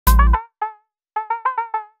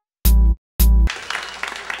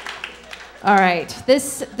All right,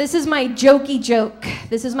 this is my jokey joke.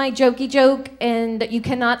 This is my jokey joke, and you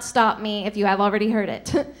cannot stop me if you have already heard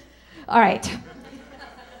it. All right.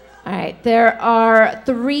 All right, there are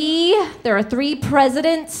three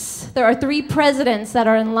presidents. There are three presidents that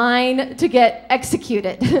are in line to get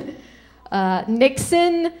executed.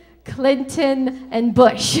 Nixon, Clinton, and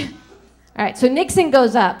Bush. All right, so Nixon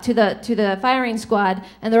goes up to the firing squad,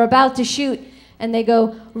 and they're about to shoot, and they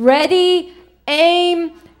go, ready,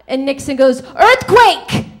 aim, and Nixon goes,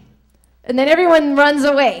 earthquake! And then everyone runs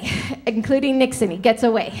away, including Nixon. He gets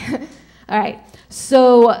away. All right,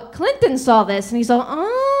 so Clinton saw this, and he's all,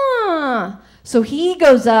 ah. So he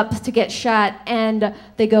goes up to get shot, and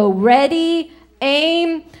they go, ready,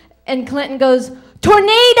 aim, and Clinton goes,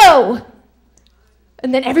 tornado!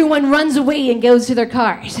 And then everyone runs away and goes to their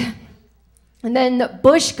cars. And then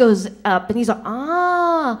Bush goes up, and he's like,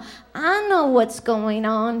 ah, I know what's going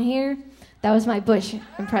on here. That was my Bush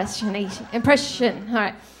impression. All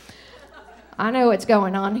right. I know what's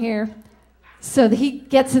going on here. So he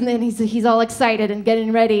gets in there, and he's all excited and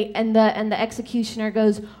getting ready, and the executioner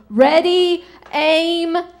goes, ready,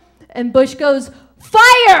 aim, and Bush goes,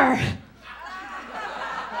 fire!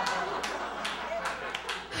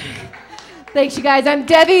 Thanks, you guys. I'm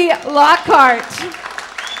Debbie Lockhart.